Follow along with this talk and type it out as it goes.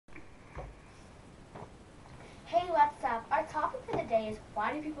today is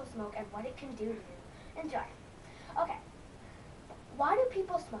why do people smoke and what it can do to you. Enjoy. Okay. Why do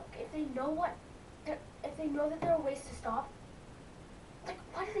people smoke if they know that there are ways to stop? Like,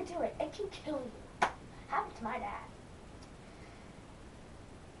 why do they do it? It can kill you. Happened to my dad.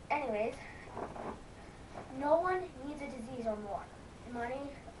 Anyways, no one needs a disease or more. Money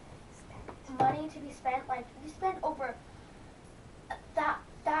to be spent. Like, you spend over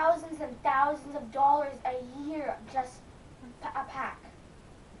thousands and thousands of dollars a year just a pack.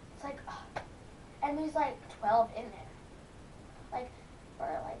 It's like, and there's like 12 in there. Like,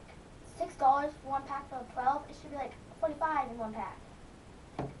 for like $6 for one pack for 12, it should be like 45 in one pack.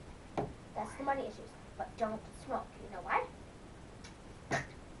 That's the money issues. But don't smoke. You know why?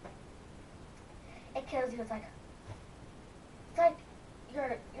 It kills you. It's like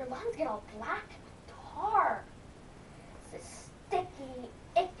your lungs get all black and tar. It's this sticky,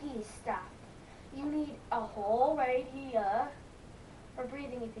 icky stuff. You need a hole right here for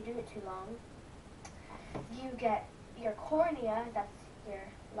breathing if you do it too long. You get your cornea, that's your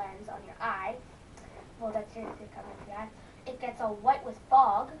lens on your eye. Well, that's your covering your eye. It gets all white with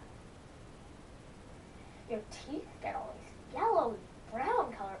fog. Your teeth get all this yellow,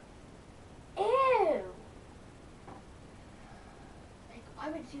 brown color. Ew! Like, why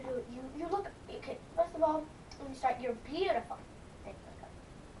would you do it? You look, okay, first of all, when you start, you're beautiful.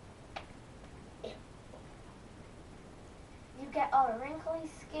 Ew. You get all wrinkly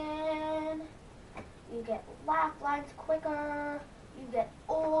skin. You get laugh lines quicker. You get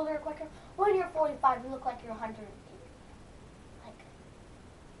older quicker. When you're 45, you look like you're 108. Like,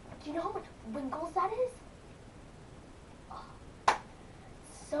 do you know how much wrinkles that is? Oh,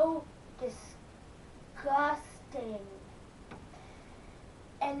 so disgusting.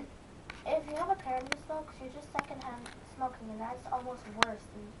 And if you have a parent who smokes, you're just secondhand smoking, and that's almost worse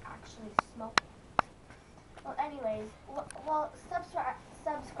than actually smoking. Well, anyways,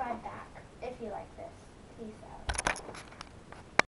 subscribe back if you like this. Peace out.